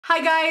Hi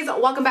guys,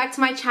 welcome back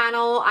to my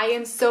channel. I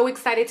am so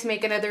excited to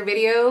make another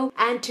video,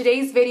 and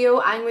today's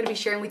video I'm going to be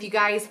sharing with you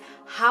guys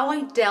how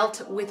I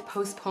dealt with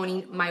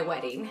postponing my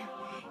wedding.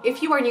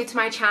 If you are new to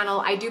my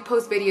channel, I do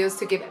post videos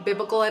to give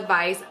biblical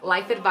advice,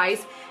 life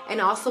advice, and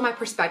also my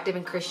perspective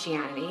in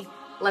Christianity.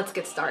 Let's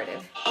get started.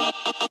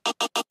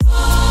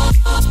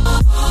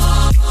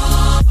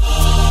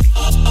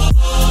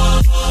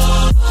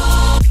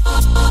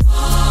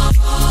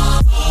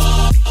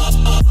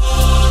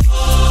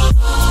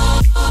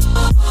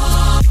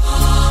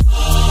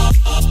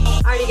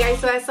 Alrighty guys,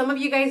 so as some of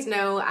you guys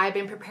know, I've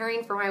been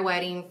preparing for my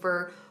wedding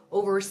for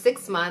over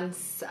 6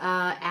 months,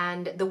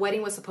 and the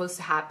wedding was supposed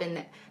to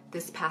happen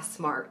this past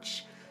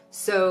March.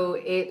 So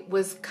it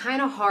was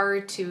kind of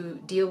hard to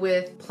deal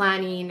with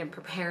planning and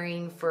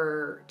preparing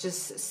for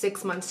just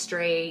 6 months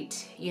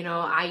straight. You know,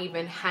 I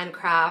even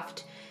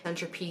handcraft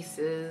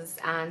centerpieces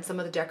and some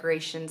of the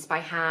decorations by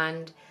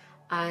hand.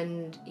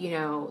 And you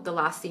know, the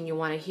last thing you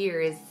want to hear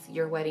is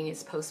your wedding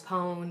is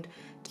postponed,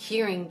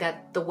 hearing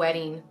that the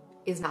wedding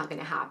is not going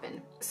to happen.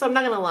 So I'm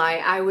not gonna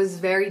lie, I was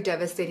very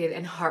devastated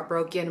and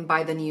heartbroken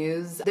by the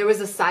news. There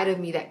was a side of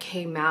me that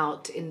came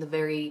out in the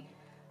very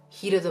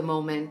heat of the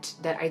moment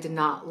that I did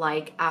not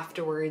like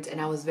afterwards,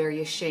 and I was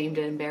very ashamed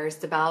and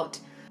embarrassed about.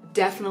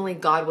 Definitely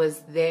God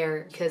was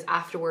there, because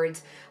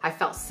afterwards I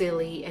felt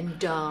silly and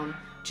dumb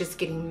just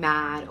getting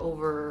mad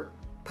over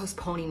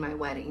postponing my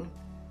wedding.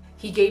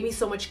 He gave me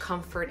so much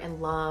comfort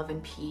and love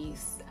and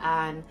peace,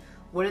 and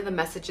one of the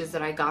messages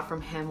that I got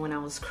from him when I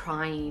was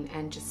crying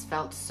and just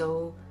felt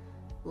so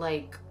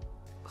like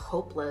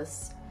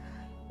hopeless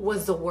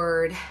was the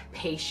word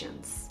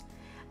patience.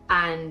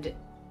 And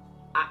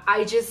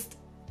I just,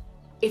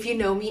 if you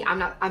know me,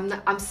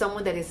 I'm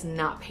someone that is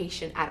not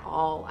patient at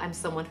all. I'm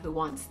someone who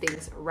wants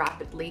things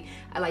rapidly.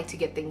 I like to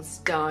get things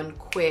done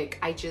quick.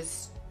 I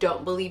just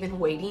don't believe in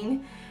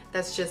waiting.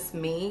 That's just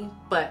me,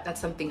 but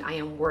that's something I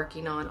am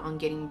working on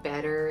getting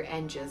better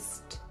and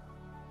just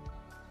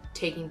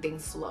taking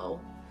things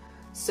slow.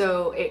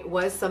 So it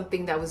was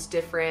something that was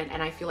different,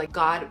 and I feel like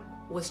God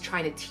was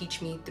trying to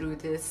teach me through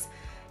this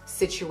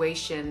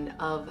situation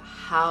of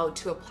how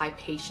to apply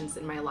patience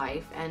in my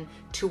life and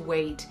to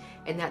wait,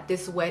 and that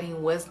this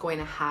wedding was going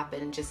to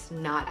happen, just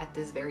not at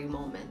this very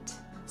moment.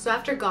 So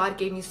after God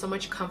gave me so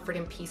much comfort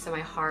and peace in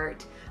my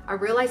heart, I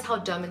realized how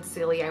dumb and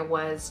silly I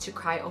was to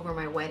cry over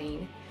my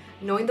wedding.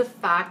 Knowing the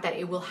fact that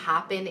it will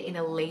happen in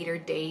a later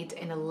date,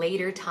 in a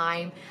later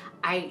time,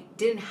 I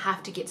didn't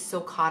have to get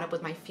so caught up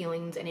with my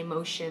feelings and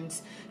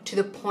emotions to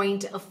the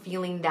point of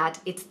feeling that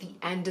it's the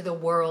end of the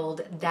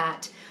world,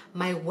 that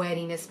my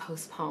wedding is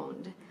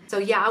postponed. So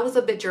yeah, I was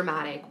a bit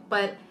dramatic,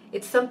 but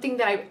it's something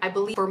that I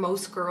believe for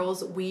most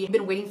girls, we've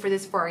been waiting for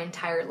this for our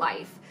entire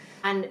life.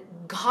 And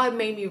God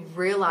made me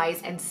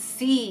realize and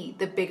see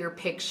the bigger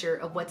picture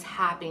of what's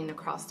happening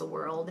across the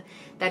world.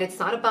 That it's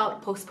not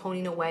about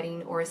postponing a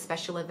wedding or a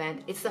special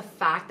event. It's the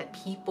fact that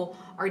people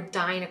are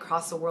dying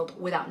across the world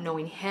without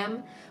knowing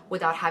Him,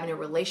 without having a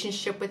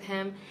relationship with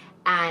Him.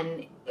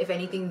 And if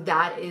anything,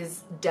 that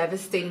is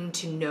devastating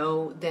to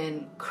know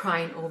than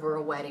crying over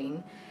a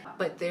wedding.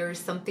 But there's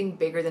something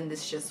bigger than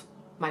this, just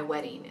my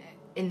wedding.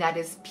 And that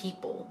is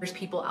people. There's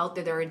people out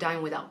there that are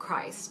dying without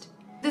Christ.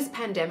 This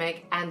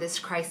pandemic and this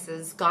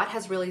crisis, God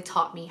has really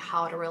taught me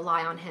how to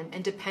rely on Him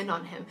and depend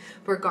on Him,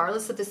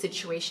 regardless of the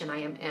situation I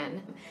am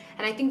in.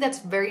 And I think that's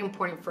very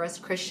important for us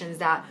Christians,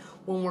 that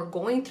when we're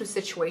going through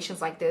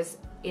situations like this,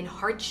 in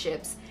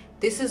hardships,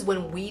 this is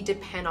when we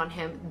depend on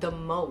Him the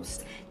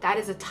most. That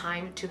is a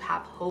time to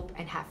have hope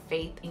and have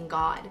faith in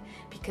God,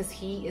 because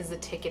He is the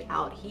ticket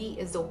out. He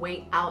is the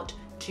way out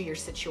to your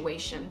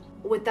situation.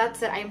 With that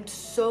said, I am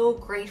so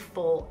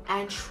grateful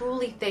and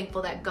truly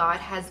thankful that God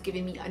has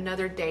given me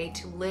another day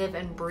to live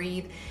and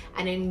breathe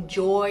and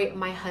enjoy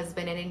my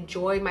husband and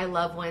enjoy my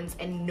loved ones,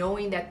 and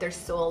knowing that they're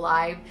still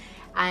alive.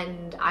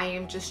 And I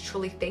am just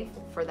truly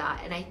thankful for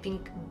that. And I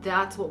think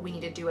that's what we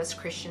need to do as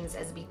Christians,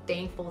 as be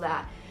thankful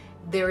that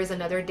there is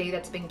another day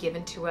that's been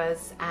given to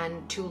us,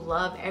 and to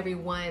love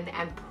everyone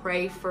and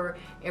pray for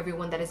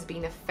everyone that is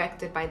being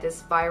affected by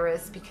this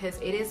virus, because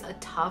it is a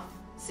tough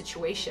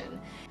situation.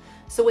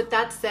 So with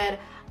that said,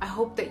 I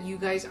hope that you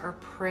guys are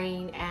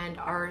praying and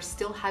are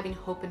still having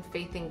hope and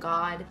faith in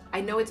God. I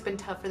know it's been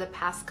tough for the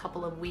past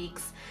couple of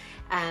weeks,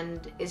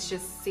 and it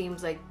just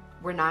seems like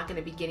we're not going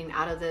to be getting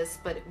out of this,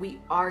 but we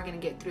are going to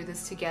get through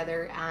this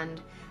together,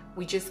 and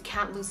we just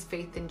can't lose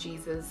faith in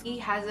Jesus. He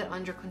has it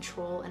under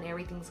control, and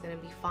everything's going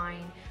to be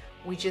fine.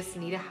 We just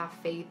need to have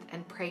faith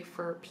and pray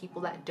for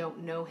people that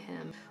don't know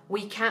Him.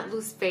 We can't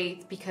lose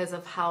faith because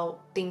of how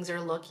things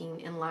are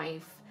looking in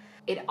life.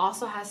 It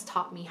also has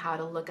taught me how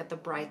to look at the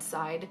bright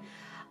side,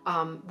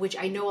 which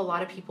I know a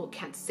lot of people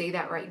can't say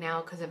that right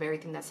now because of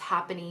everything that's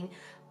happening,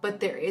 but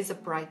there is a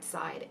bright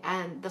side.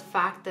 And the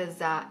fact is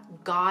that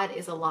God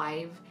is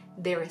alive.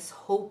 There is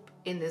hope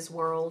in this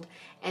world,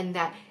 and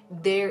that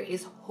there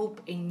is hope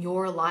in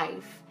your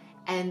life.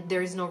 And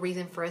there is no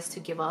reason for us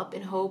to give up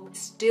in hope.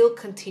 Still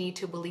continue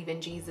to believe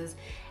in Jesus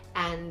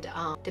and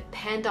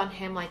depend on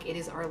him like it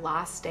is our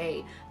last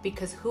day,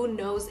 because who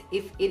knows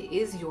if it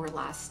is your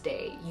last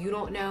day. You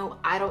don't know,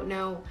 I don't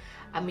know.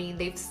 I mean,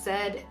 they've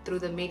said through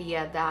the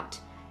media that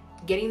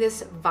getting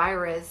this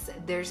virus,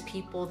 there's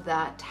people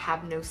that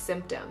have no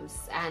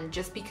symptoms, and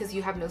just because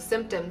you have no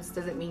symptoms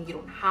doesn't mean you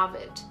don't have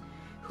it.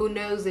 Who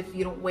knows if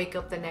you don't wake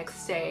up the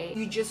next day?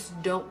 You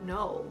just don't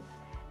know.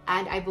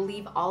 And I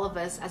believe all of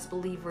us as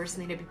believers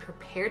need to be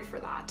prepared for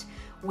that.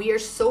 We are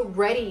so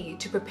ready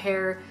to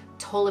prepare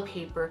toilet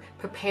paper,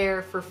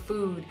 prepare for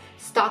food,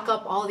 stock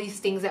up all these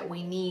things that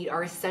we need,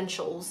 our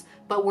essentials,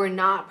 but we're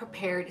not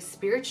prepared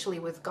spiritually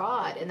with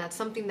God. And that's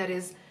something that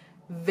is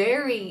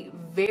very,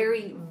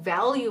 very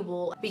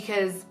valuable,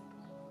 because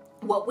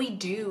what we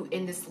do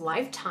in this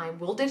lifetime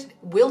will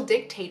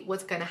dictate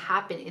what's going to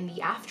happen in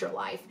the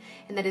afterlife.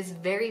 And that is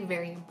very,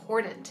 very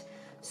important.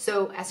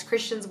 So as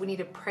Christians, we need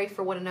to pray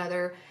for one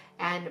another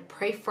and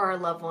pray for our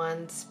loved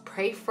ones,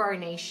 pray for our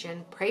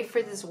nation, pray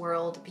for this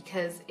world,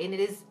 because it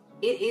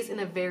is in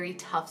a very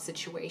tough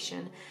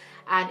situation.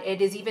 And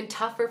it is even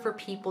tougher for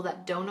people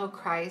that don't know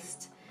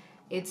Christ.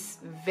 It's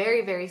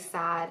very, very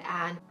sad,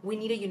 and we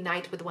need to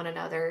unite with one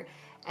another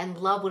and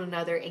love one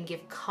another and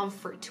give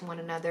comfort to one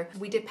another.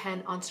 We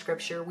depend on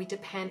Scripture, we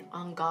depend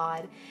on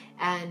God,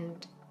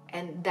 and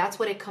that's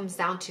what it comes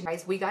down to,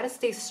 guys. We got to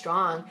stay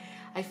strong.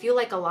 I feel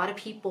like a lot of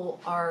people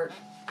are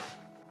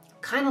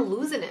kind of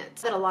losing it.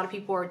 That a lot of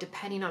people are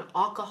depending on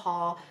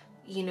alcohol.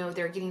 You know,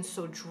 they're getting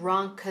so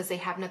drunk because they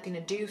have nothing to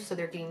do, so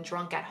they're getting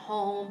drunk at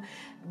home.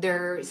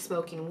 They're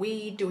smoking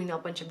weed, doing a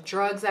bunch of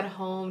drugs at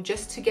home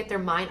just to get their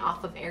mind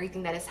off of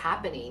everything that is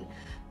happening.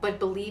 But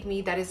believe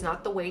me, that is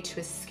not the way to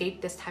escape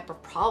this type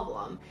of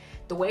problem.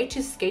 The way to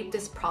escape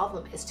this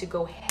problem is to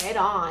go head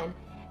on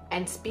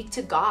and speak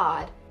to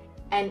God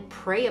and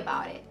pray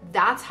about it.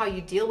 That's how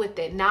you deal with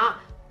it, not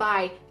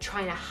by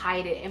trying to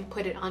hide it and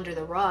put it under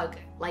the rug.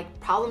 Like,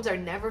 problems are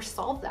never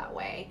solved that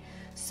way.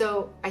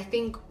 So I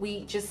think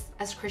we just,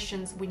 as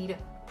Christians, we need to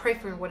pray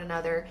for one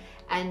another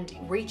and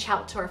reach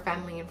out to our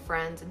family and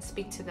friends and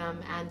speak to them,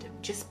 and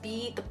just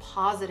be the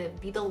positive,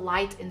 be the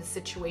light in the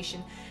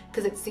situation,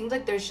 because it seems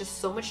like there's just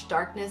so much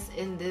darkness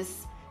in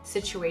this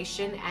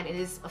situation and it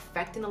is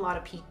affecting a lot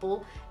of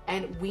people,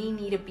 and we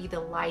need to be the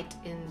light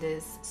in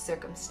this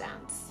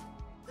circumstance.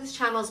 This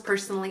channel is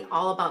personally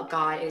all about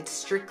God. It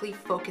strictly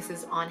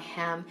focuses on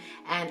Him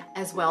and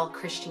as well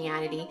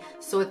Christianity.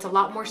 So it's a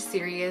lot more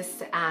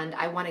serious, and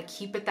I want to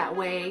keep it that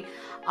way.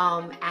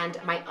 And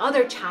my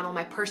other channel,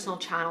 my personal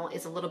channel,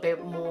 is a little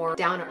bit more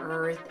down to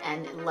earth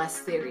and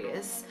less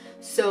serious.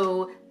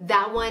 So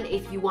that one,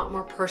 if you want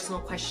more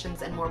personal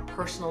questions and more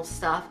personal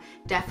stuff,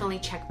 definitely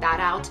check that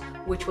out,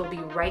 which will be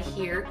right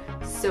here.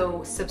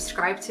 So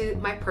subscribe to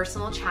my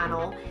personal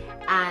channel,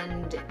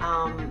 and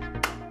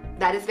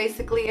that is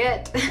basically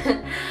it.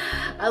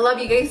 I love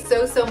you guys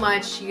so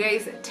much. You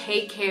guys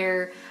take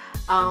care.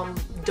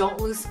 Don't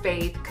lose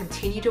faith.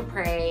 Continue to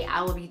pray.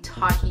 I will be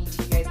talking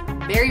to you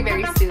guys very,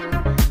 very soon.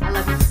 I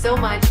love you so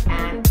much,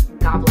 and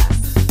God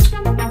bless.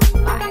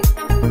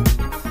 Bye.